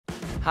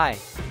Hi,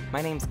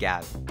 my name's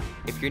Gab.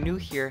 If you're new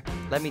here,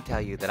 let me tell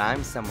you that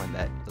I'm someone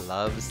that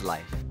loves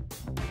life.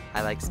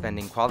 I like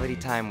spending quality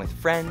time with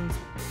friends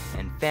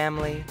and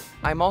family.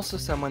 I'm also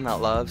someone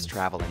that loves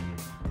traveling.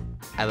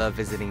 I love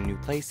visiting new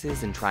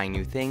places and trying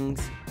new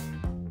things.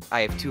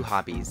 I have two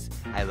hobbies.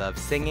 I love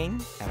singing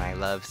and I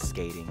love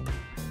skating.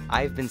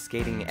 I've been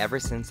skating ever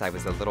since I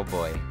was a little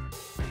boy.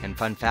 And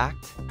fun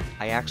fact,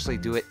 I actually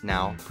do it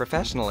now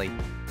professionally.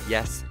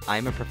 Yes,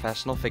 I'm a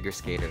professional figure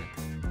skater.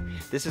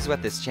 This is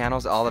what this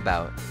channel's all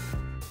about.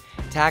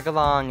 Tag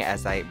along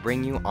as I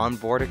bring you on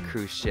board a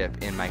cruise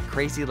ship in my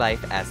crazy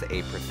life as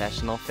a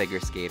professional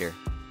figure skater.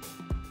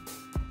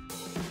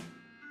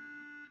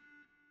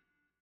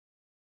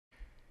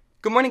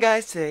 Good morning,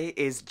 guys. Today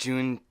is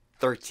June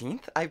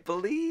 13th, I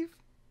believe,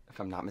 if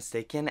I'm not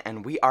mistaken,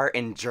 and we are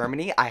in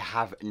Germany. I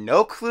have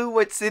no clue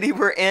what city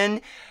we're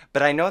in,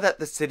 but I know that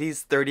the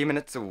city's 30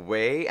 minutes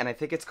away, and I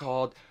think it's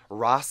called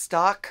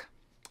Rostock,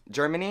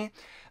 Germany.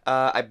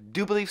 I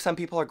do believe some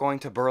people are going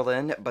to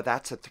Berlin, but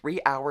that's a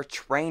 3-hour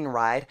train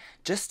ride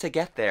just to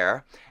get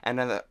there,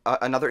 and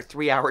another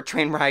 3-hour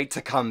train ride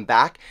to come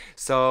back.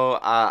 So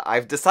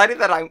I've decided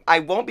that I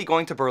won't be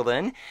going to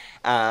Berlin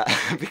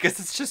because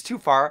it's just too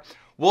far.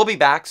 We'll be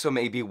back, so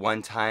maybe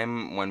one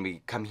time when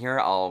we come here,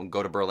 I'll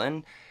go to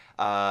Berlin.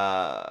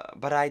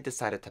 But I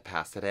decided to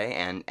pass today,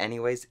 and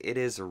anyways, it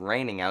is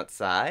raining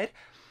outside.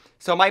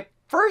 So my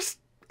first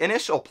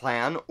initial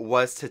plan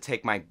was to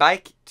take my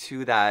bike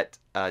to that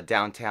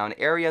downtown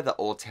area, the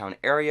old town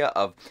area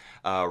of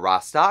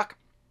Rostock.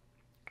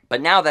 But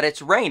now that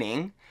it's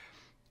raining,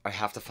 I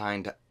have to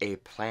find a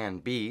plan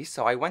B.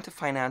 So I went to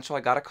financial.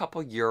 I got a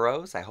couple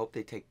euros. I hope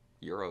they take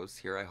euros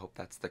here. I hope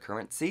that's the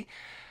currency.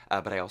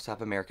 But I also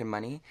have American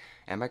money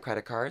and my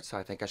credit card, so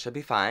I think I should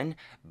be fine.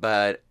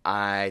 But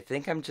I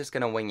think I'm just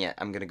going to wing it.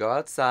 I'm going to go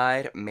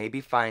outside,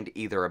 maybe find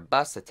either a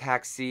bus, a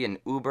taxi, an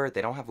Uber.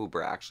 They don't have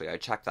Uber, actually. I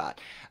checked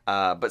that.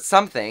 But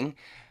something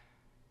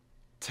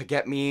to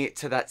get me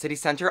to that city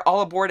center.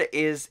 All aboard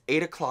is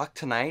 8 o'clock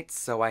tonight,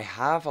 so I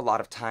have a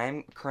lot of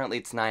time. Currently,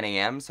 it's 9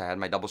 a.m., so I had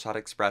my double shot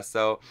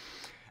espresso,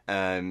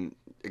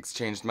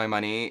 exchanged my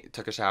money,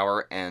 took a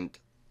shower, and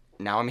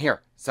now I'm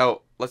here.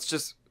 So let's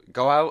just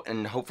go out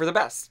and hope for the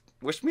best.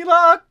 Wish me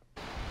luck!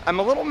 I'm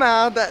a little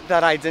mad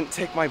that I didn't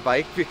take my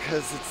bike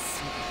because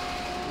it's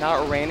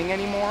not raining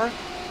anymore,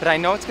 but I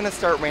know it's gonna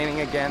start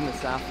raining again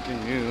this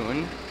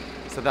afternoon,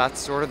 so that's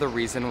sort of the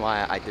reason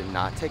why I did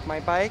not take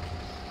my bike.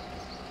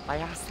 I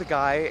asked the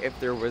guy if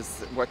there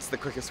was, what's the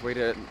quickest way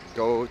to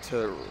go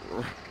to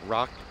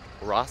Rostock.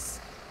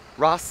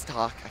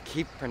 I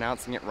keep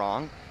pronouncing it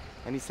wrong,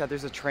 and he said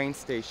there's a train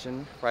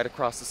station right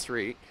across the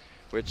street,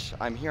 which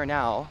I'm here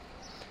now.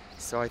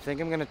 So I think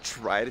I'm gonna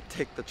try to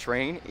take the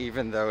train,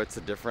 even though it's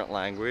a different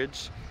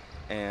language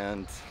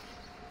and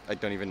I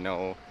don't even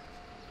know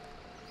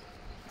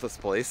this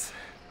place.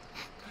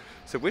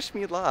 So wish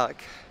me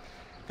luck.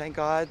 Thank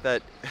God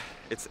that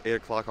it's 8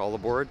 o'clock all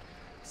aboard,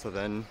 so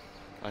then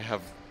I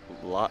have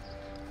a lot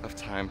of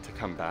time to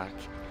come back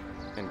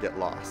and get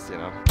lost, you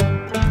know?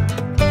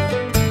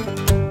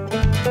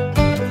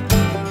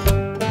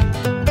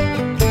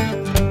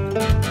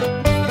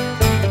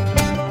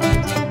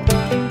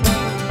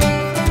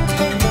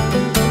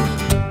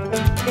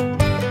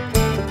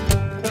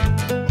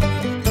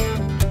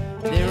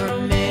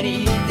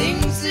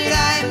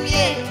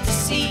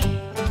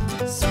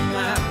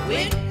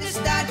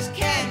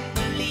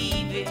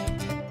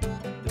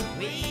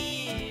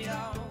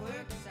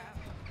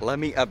 Let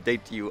me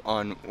update you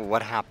on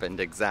what happened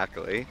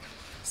exactly.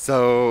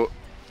 So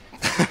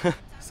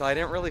I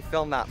didn't really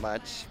film that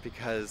much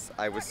because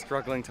I was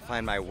struggling to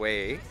find my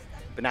way,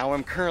 but now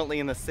I'm currently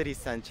in the city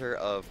center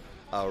of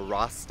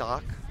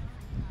Rostock.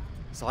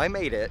 So I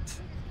made it,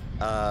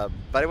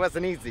 but it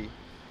wasn't easy.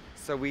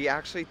 So we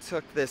actually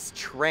took this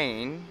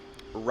train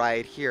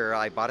right here.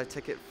 I bought a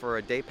ticket for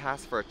a day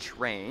pass for a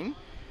train,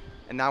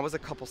 and that was a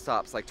couple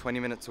stops, like 20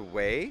 minutes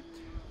away.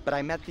 But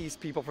I met these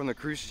people from the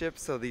cruise ship,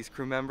 so these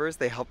crew members,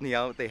 they helped me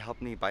out. They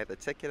helped me buy the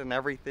ticket and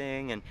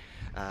everything, and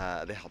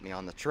they helped me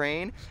on the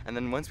train. And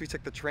then once we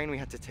took the train, we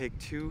had to take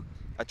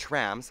a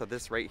tram, so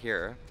this right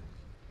here.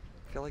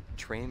 I feel like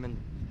train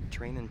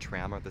and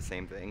tram are the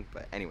same thing,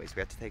 but anyways, we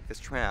had to take this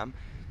tram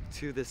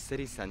to the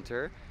city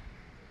center.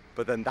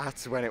 But then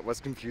that's when it was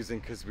confusing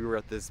because we were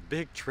at this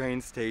big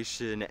train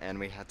station and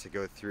we had to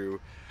go through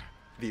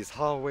these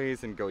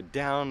hallways and go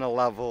down a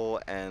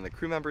level, and the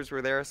crew members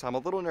were there, so I'm a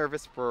little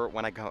nervous for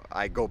when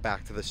I go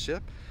back to the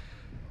ship,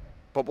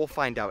 but we'll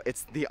find out.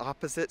 It's the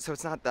opposite, so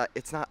it's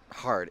not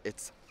hard.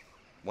 It's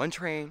one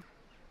train,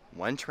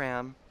 one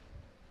tram,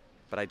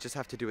 but I just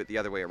have to do it the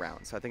other way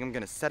around. So I think I'm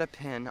gonna set a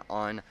pin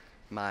on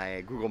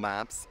my Google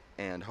Maps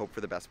and hope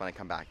for the best when I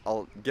come back.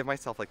 I'll give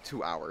myself like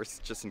 2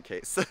 hours just in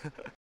case.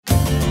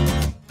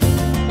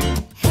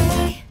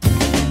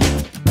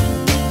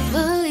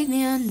 Believe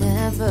me, I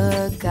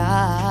never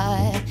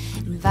got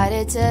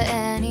invited to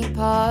any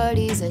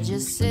parties. I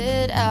just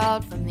sit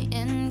out from the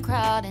in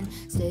crowd and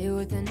stay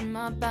within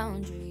my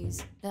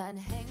boundaries. That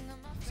hang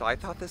on my So I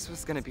thought this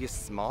was gonna be a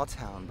small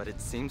town, but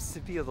it seems to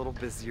be a little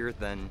busier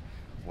than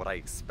what I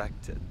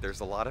expected. There's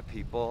a lot of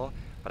people,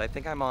 but I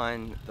think I'm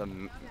on the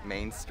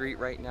main street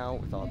right now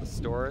with all the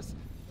stores.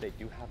 They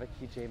do have a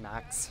TJ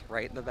Maxx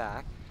right in the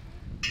back.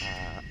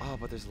 Oh,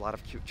 but there's a lot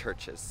of cute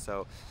churches.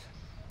 So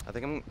I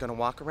think I'm gonna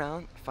walk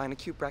around, find a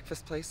cute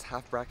breakfast place,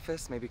 have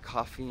breakfast, maybe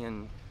coffee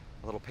and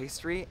a little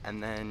pastry,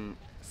 and then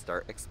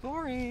start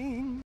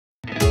exploring.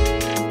 Hey,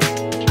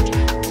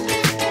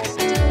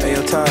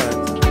 yo,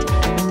 Todd.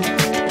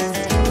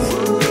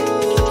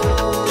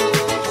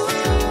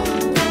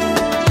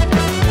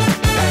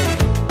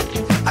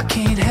 I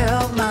can't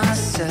help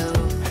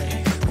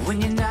myself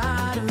when you're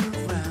not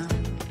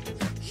around.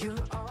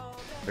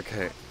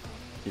 Okay,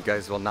 you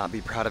guys will not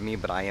be proud of me,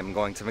 but I am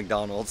going to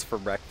McDonald's for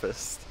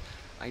breakfast.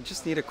 I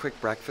just need a quick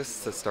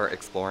breakfast to start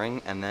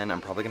exploring, and then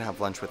I'm probably gonna have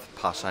lunch with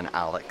Pasha and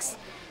Alex.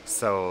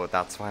 So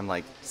that's why I'm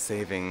like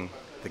saving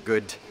the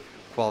good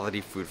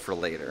quality food for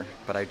later.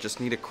 But I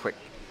just need a quick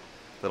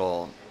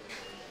little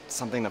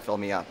something to fill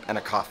me up and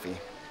a coffee.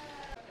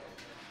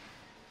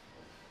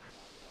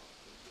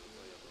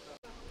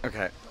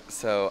 Okay,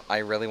 so I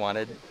really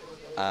wanted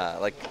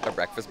like a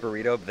breakfast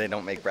burrito, but they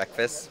don't make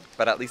breakfast.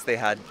 But at least they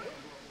had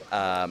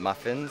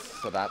muffins,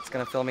 so that's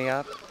gonna fill me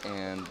up,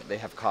 and they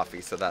have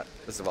coffee, so that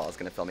as well is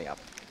gonna fill me up.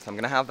 So I'm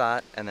gonna have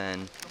that, and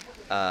then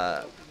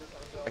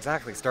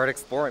exactly start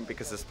exploring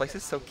because this place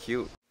is so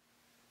cute.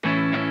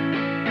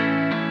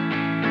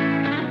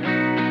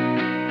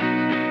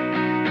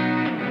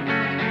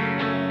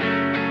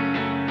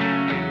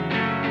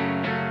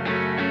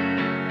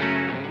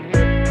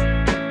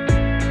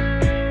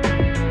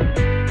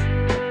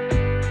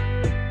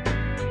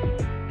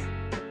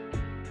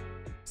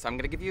 So I'm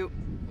gonna give you,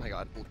 oh my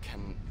god,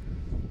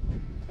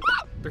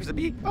 there's a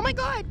bee. Oh my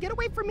god, get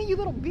away from me, you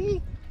little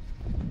bee.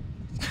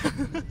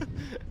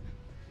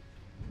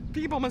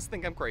 People must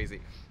think I'm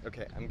crazy.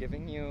 Okay, I'm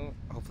giving you,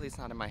 hopefully it's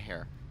not in my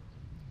hair,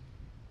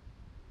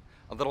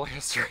 a little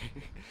history.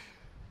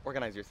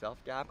 Organize yourself,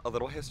 Gab. A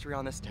little history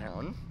on this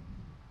town.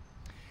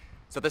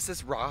 So this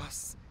is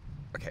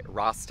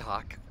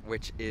Rostock,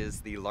 which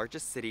is the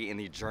largest city in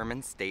the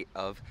German state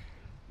of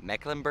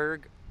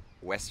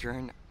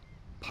Mecklenburg-Western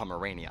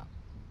Pomerania,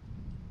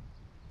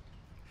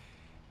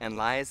 and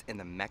lies in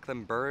the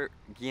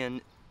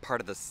Mecklenburgian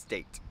part of the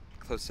state,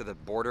 close to the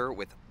border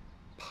with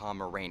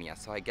Pomerania.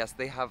 So I guess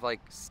they have like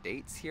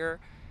states here,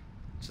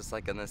 just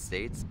like in the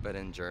States, but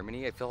in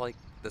Germany. I feel like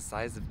the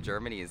size of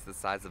Germany is the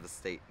size of a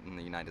state in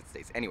the United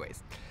States.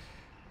 Anyways,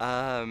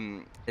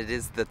 it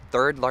is the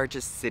third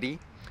largest city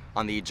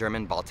on the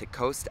German Baltic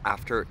coast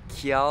after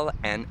Kiel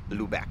and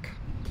Lübeck.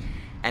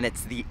 And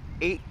it's the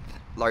 8th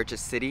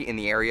largest city in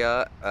the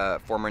area,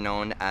 formerly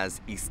known as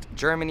East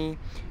Germany,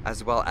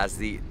 as well as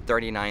the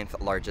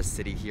 39th largest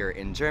city here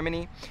in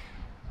Germany.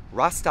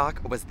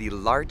 Rostock was the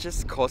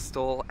largest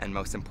coastal and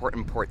most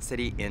important port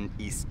city in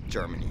East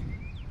Germany.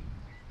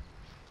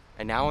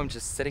 And now I'm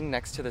just sitting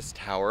next to this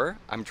tower.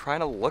 I'm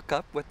trying to look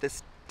up what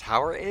this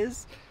tower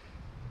is,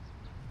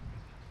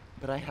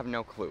 but I have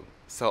no clue.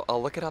 So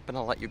I'll look it up and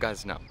I'll let you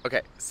guys know.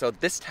 Okay, so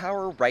this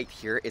tower right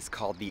here is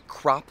called the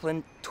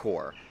Kropplen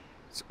Tor,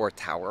 or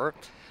tower.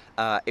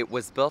 It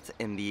was built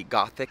in the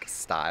Gothic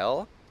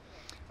style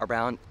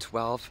around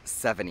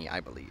 1270, I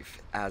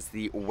believe, as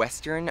the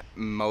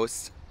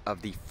westernmost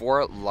of the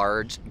 4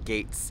 large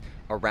gates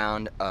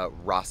around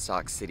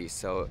Rostock city.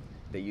 So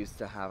they used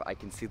to have, I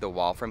can see the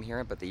wall from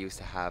here, but they used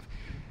to have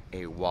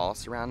a wall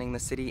surrounding the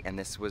city, and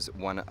this was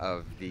one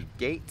of the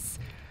gates.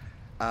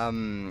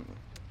 And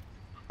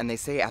they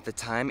say at the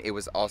time it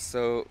was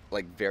also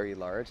like very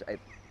large. I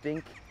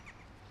think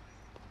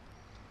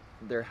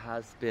there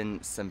has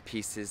been some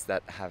pieces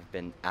that have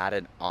been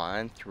added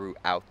on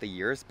throughout the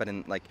years, but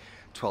in like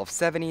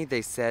 1270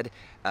 they said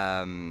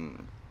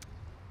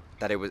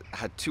that it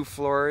had 2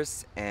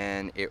 floors,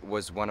 and it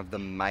was one of the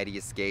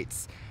mightiest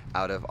gates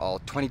out of all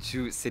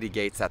 22 city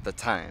gates at the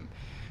time.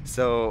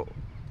 So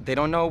they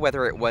don't know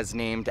whether it was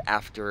named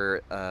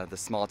after the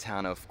small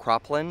town of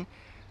Kropplen,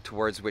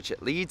 towards which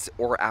it leads,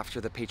 or after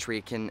the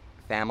patriarchan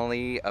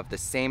family of the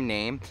same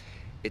name.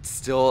 It's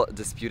still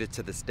disputed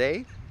to this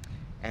day,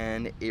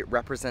 and it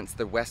represents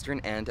the western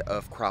end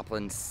of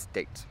Kropplen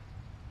state.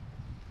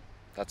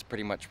 That's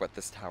pretty much what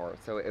this tower,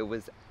 so it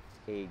was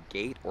a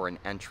gate or an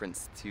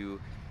entrance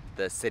to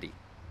the city.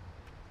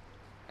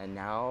 And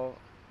now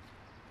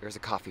there's a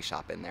coffee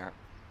shop in there.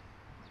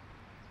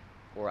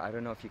 Or I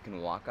don't know if you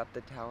can walk up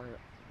the tower.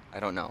 I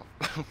don't know.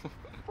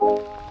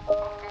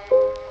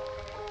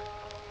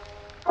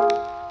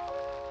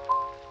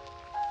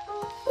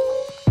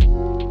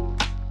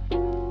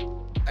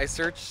 I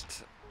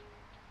searched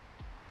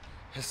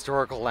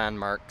historical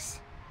landmarks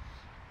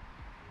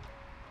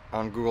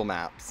on Google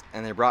Maps,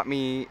 and they brought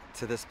me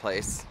to this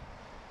place,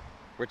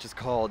 which is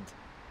called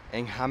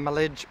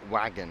Enghamelig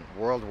Wagon,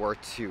 World War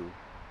II.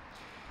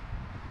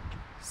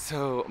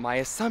 So my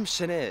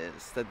assumption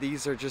is that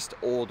these are just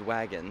old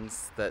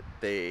wagons that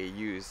they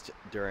used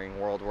during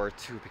World War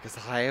II, because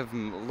I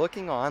am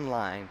looking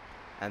online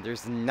and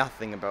there's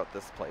nothing about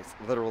this place,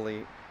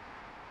 literally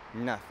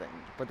nothing.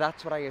 But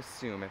that's what I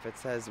assume. If it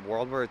says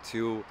World War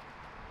II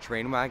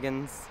train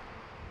wagons,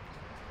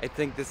 I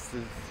think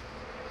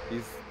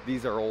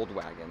these are old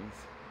wagons.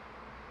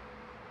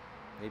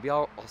 Maybe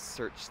I'll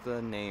search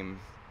the name.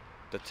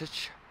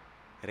 Deutsche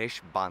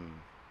Reichsbahn.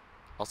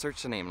 I'll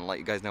search the name and let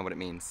you guys know what it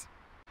means.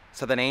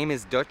 So the name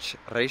is Deutsche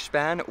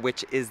Reichsbahn,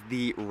 which is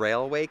the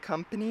railway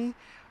company,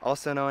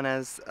 also known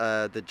as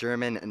the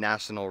German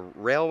National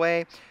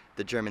Railway,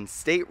 the German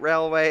State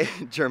Railway,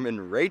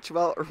 German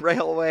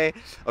Railway.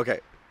 Okay,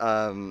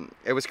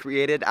 it was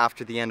created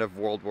after the end of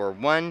World War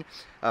I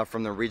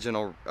from the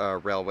regional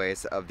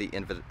railways of the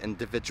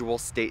individual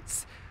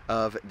states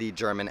of the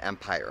German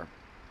Empire.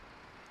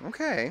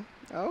 Okay,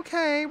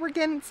 we're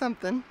getting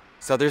something.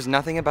 So there's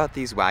nothing about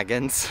these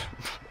wagons.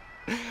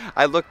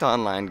 I looked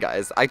online,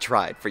 guys. I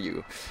tried for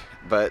you,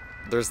 but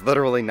there's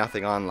literally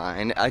nothing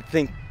online. I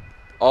think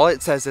all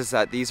it says is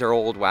that these are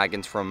old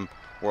wagons from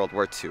World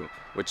War II,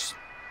 which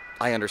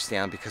I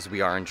understand because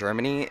we are in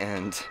Germany,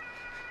 and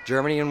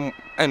Germany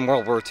and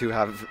World War II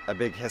have a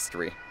big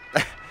history.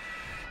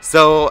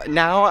 So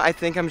now I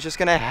think I'm just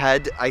gonna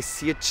head. I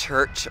see a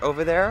church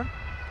over there.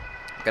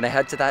 I'm gonna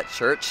head to that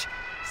church,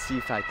 see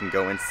if I can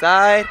go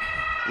inside.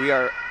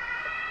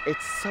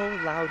 It's so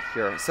loud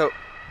here. So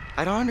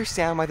I don't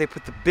understand why they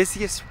put the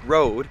busiest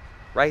road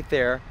right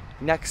there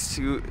next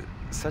to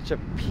such a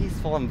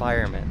peaceful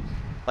environment.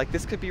 Like,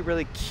 this could be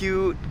really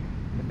cute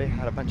if they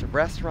had a bunch of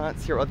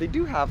restaurants here. Well, they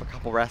do have a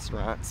couple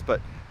restaurants,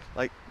 but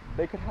like,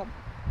 they could have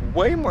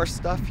way more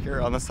stuff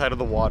here on the side of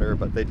the water,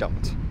 but they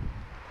don't.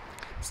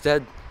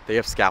 Instead, they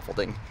have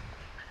scaffolding.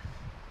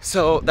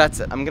 So that's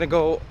it. I'm gonna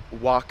go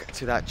walk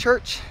to that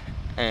church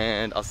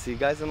and I'll see you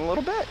guys in a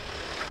little bit.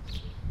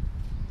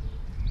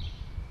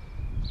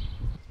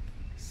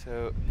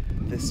 So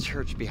this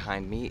church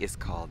behind me is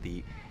called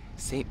the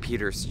St.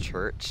 Peter's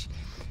Church.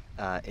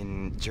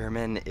 In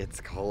German,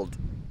 it's called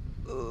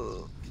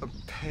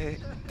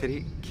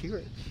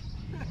Petrikirche.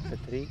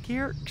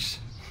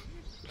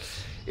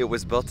 It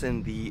was built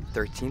in the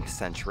 13th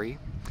century,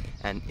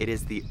 and it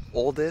is the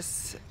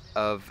oldest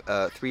of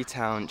 3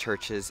 town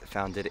churches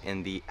founded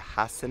in the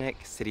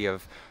Hasidic city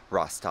of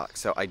Rostock.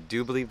 So I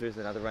do believe there's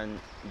another one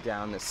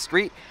down the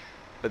street,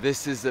 but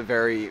this is a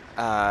very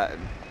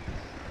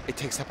it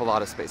takes up a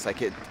lot of space.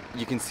 Like,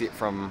 you can see it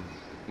from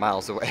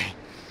miles away.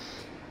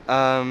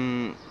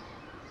 So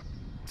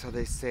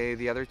they say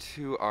the other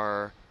 2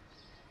 are,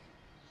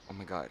 oh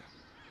my god,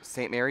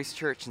 St. Mary's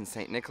Church and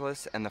St.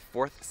 Nicholas, and the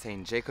 4th,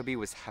 St. Jacobi,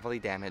 was heavily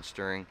damaged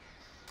during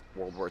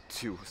World War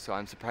II. So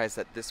I'm surprised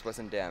that this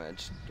wasn't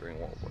damaged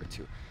during World War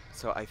II.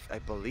 So I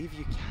believe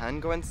you can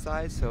go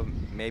inside, so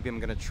maybe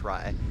I'm gonna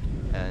try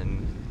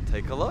and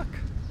take a look.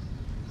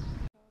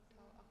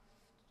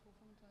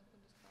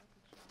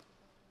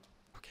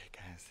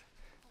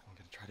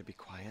 Try to be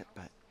quiet,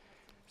 but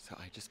so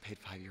I just paid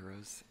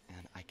 €5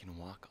 and I can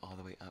walk all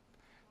the way up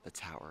the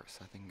tower,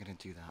 so I think I'm gonna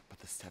do that, but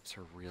the steps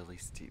are really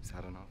steep, so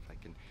I don't know if I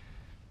can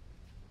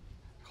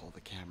hold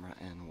the camera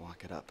and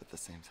walk it up at the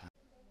same time.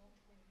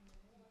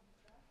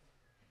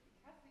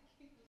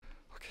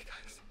 Okay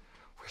guys,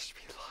 wish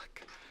me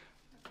luck.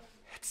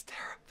 It's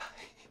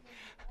terrifying.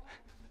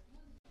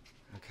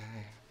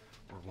 Okay,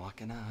 we're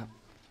walking up.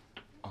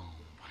 Oh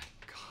my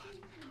god,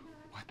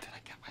 what did I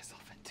get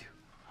myself into?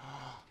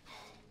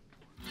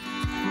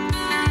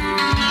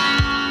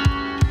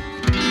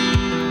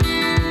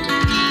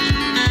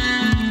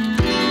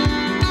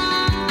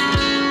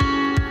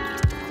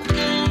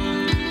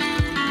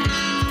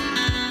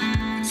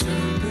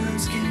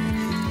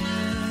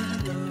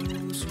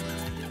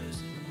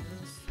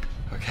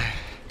 Okay,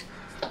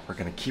 we're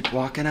gonna keep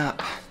walking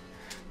up.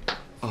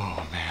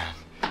 Oh man,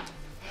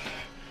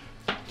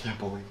 I can't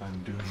believe I'm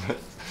doing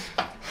this.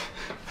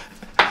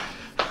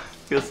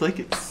 Feels like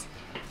it's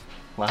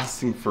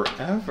lasting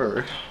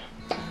forever.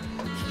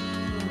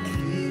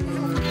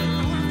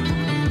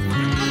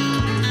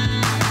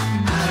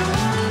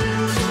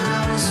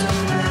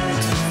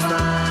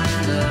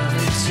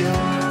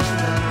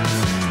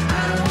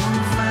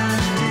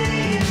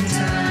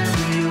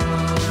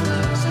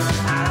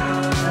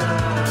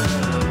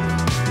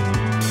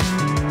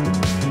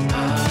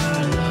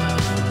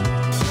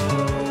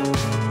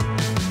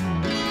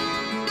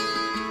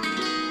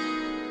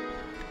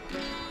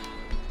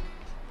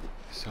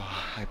 So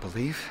I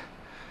believe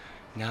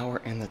now we're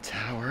in the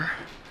tower.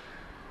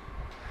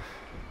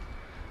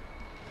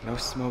 No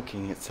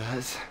smoking, it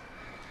says.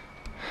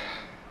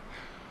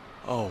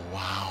 Oh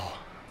wow.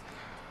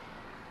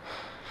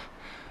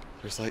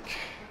 There's like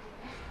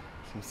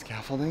some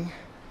scaffolding,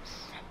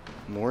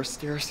 more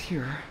stairs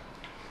here.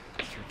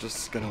 So we're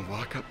just gonna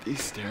walk up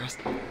these stairs.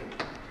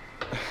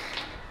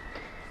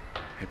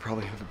 I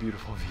probably have a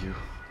beautiful view.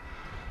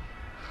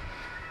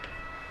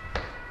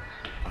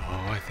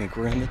 Oh, I think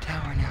we're in the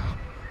tower now.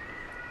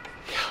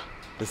 Yeah,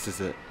 this is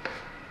it.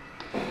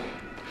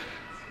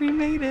 We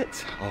made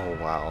it. Oh,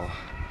 wow.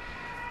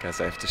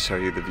 Guys, I have to show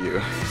you the view.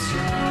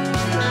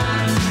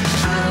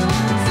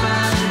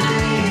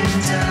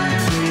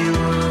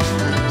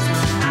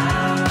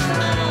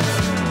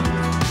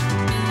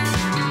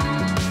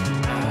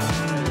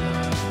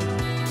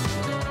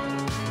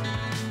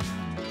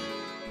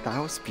 That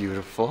was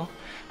beautiful.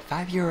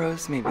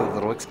 €5 may be a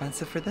little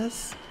expensive for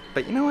this,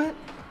 but you know what?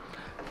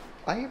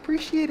 I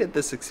appreciated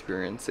this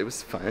experience. It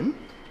was fun.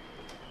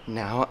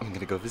 Now I'm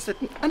gonna go visit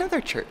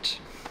another church.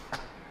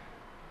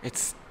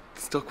 It's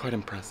still quite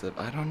impressive.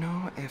 I don't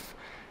know if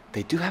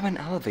they do have an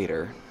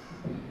elevator.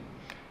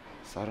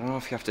 So I don't know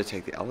if you have to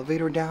take the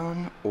elevator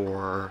down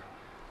or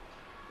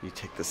you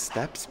take the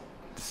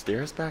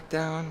stairs back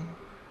down.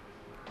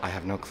 I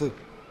have no clue.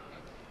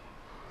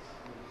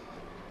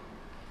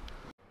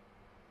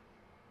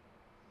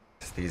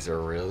 These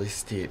are really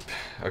steep.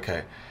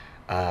 Okay,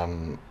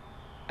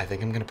 I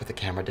think I'm gonna put the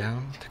camera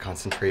down to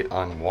concentrate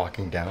on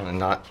walking down and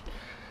not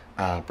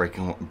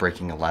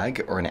breaking a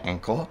leg or an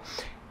ankle.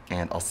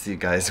 And I'll see you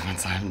guys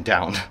once I'm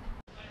down.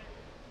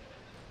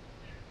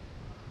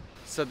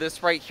 So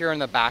this right here in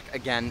the back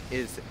again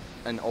is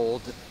an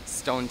old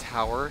stone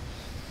tower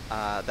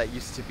that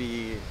used to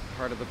be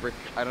part of the brick.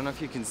 I don't know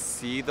if you can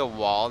see the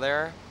wall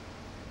there,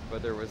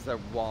 but there was a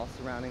wall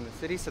surrounding the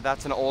city. So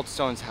that's an old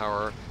stone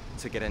tower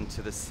to get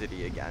into the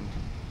city again.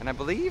 And I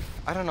believe,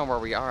 I don't know where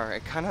we are.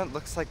 It kind of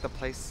looks like the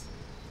place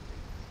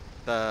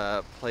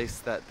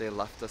that they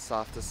left us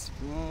off this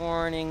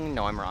morning.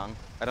 No, I'm wrong.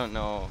 I don't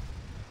know.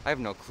 I have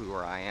no clue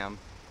where I am.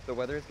 The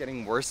weather is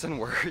getting worse and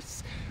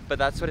worse, but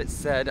that's what it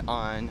said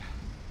on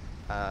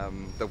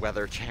the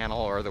weather channel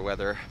or the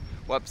weather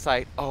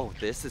website. Oh,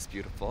 this is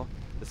beautiful.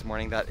 This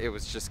morning that it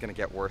was just gonna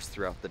get worse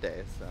throughout the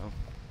day, so.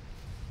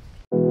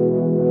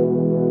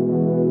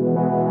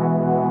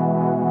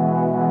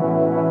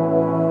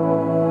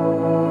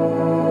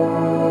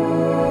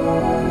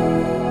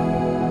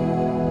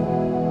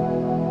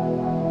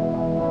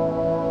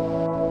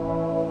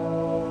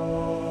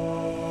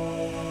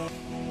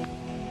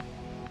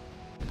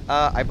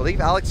 I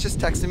believe Alex just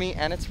texted me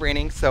and it's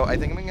raining, so I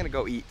think I'm gonna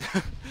go eat,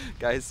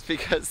 guys,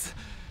 because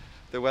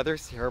the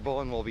weather's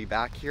terrible and we'll be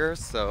back here,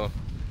 so.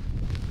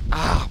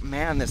 Oh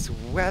man, this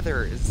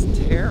weather is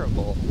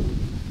terrible.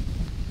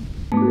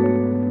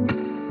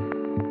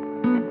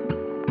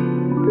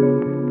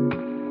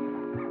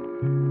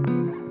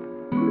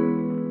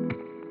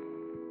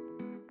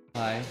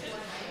 Hi.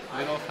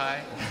 Hello,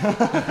 hi.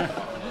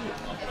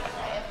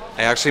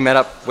 I actually met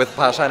up with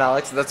Pasha and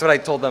Alex. That's what I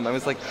told them. I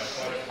was like,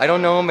 I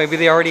don't know, maybe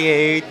they already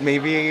ate,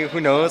 maybe,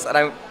 who knows?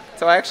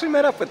 So I actually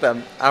met up with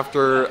them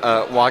after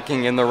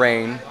walking in the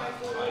rain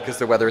because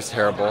the weather is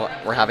terrible.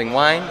 We're having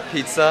wine,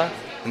 pizza,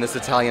 in this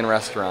Italian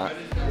restaurant.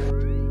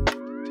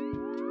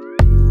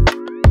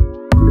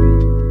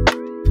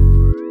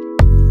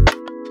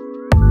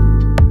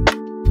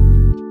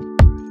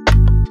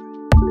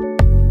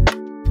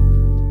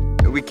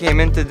 We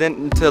came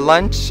into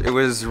lunch, it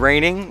was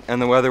raining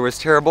and the weather was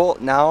terrible.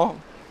 Now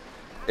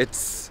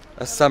it's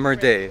a summer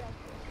day.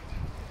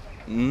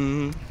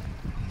 I'm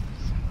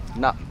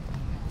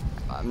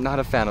not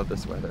a fan of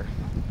this weather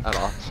at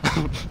all.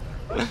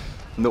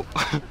 Nope.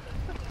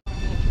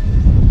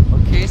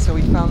 Okay, so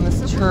we found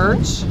this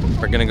church.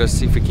 We're gonna go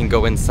see if we can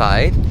go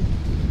inside.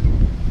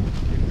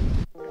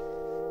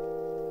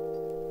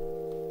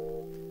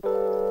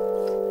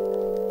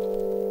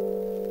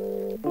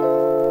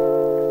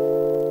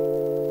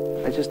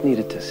 I just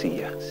needed to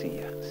see ya, see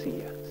ya, see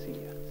ya, see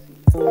ya,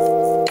 see ya.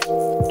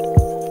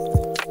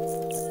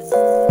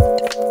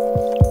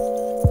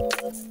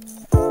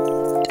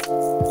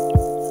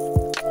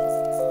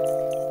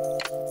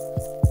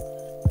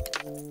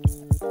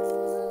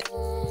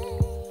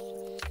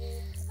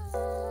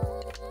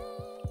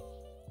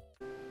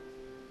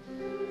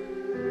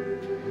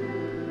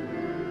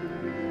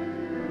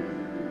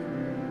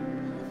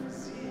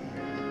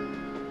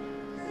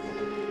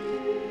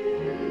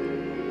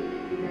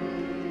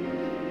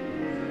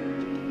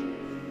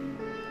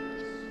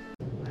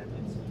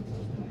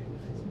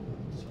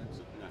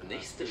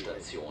 Nächste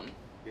Station,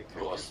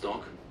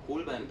 Rostock,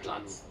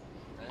 Holbeinplatz.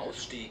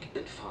 Ausstieg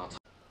in Fahrt.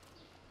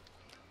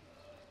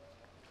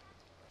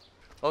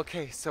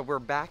 Okay, so we're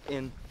back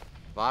in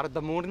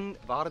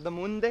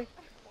Warnemünde,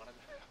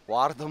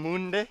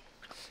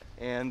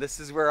 and this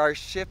is where our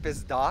ship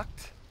is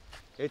docked.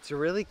 It's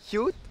really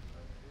cute.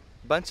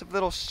 Bunch of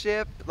little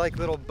like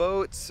little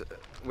boats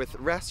with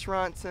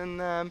restaurants in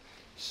them,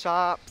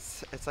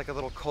 shops. It's like a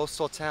little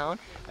coastal town.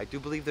 I do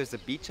believe there's a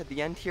beach at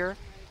the end here,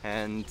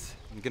 and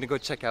I'm gonna go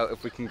check out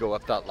if we can go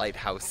up that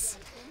lighthouse,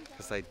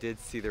 because I did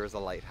see there was a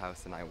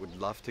lighthouse and I would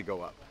love to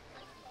go up.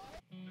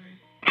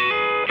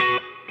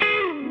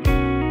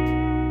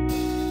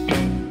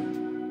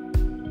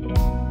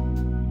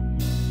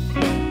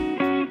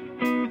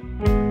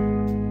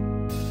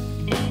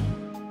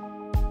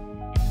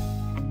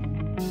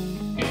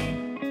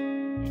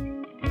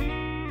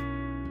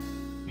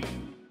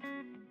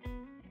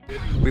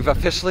 We've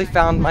officially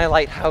found my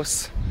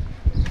lighthouse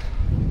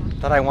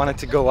that I wanted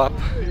to go up.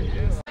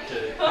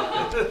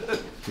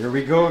 Here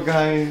we go,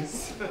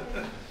 guys.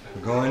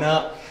 We're going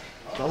up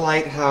the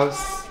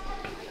lighthouse.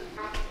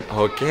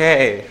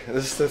 Okay,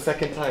 this is the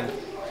second time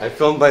I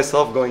filmed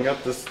myself going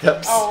up the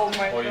steps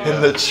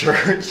in the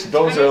church.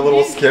 Those are a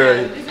little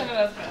scary.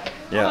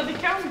 Yeah.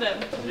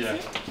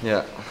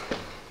 Yeah.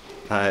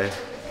 Hi.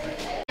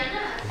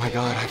 Oh my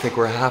god, I think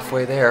we're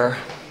halfway there.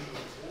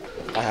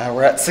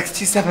 We're at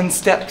 67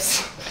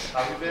 steps.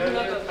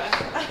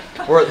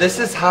 This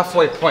is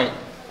halfway point.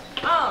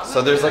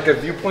 So there's like a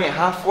viewpoint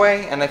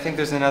halfway, and I think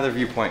there's another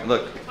viewpoint.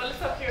 Look. Well,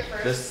 let's up here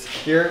first. This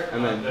here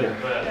and then here.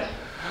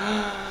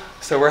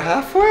 So we're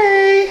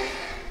halfway.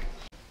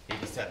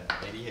 87,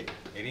 88,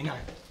 89,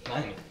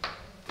 90.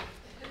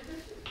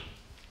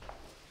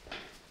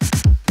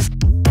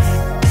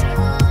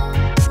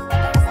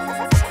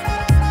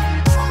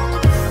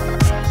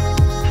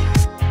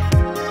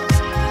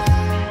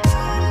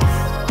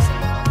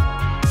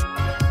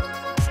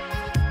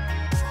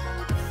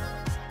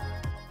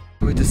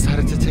 We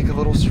decided to take a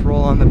little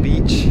stroll on the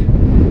beach.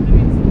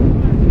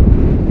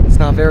 It's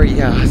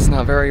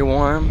not very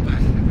warm,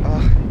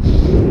 but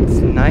it's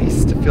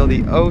nice to feel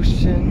the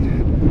ocean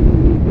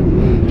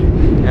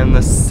and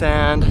the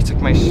sand. I took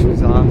my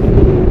shoes off.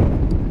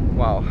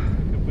 Wow,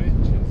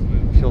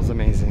 feels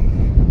amazing.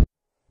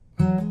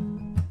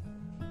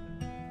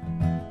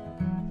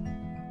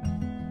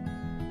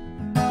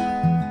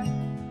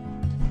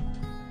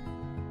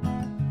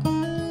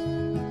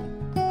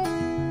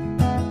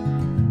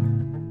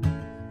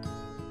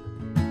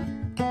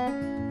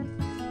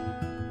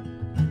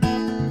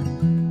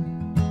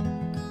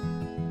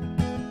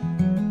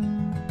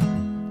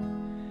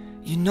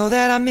 You know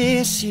that I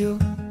miss you,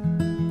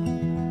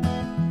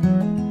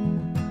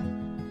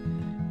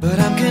 but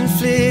I'm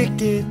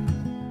conflicted.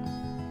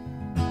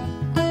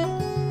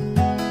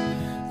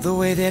 The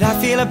way that I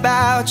feel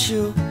about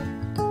you,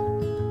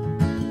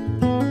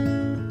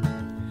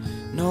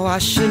 no, I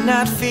should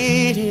not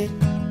feed it.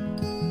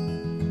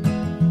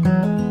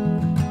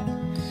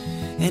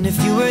 And if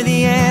you were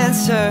the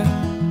answer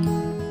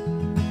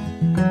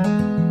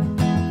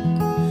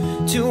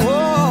to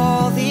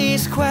all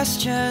these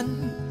questions,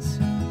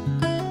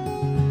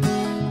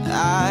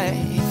 I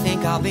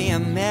think I'll be a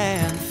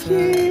man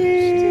first.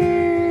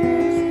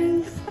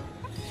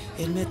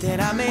 Admit that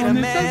I made a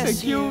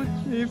mess here.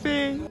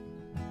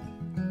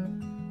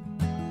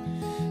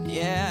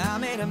 Yeah, I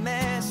made a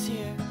mess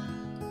here.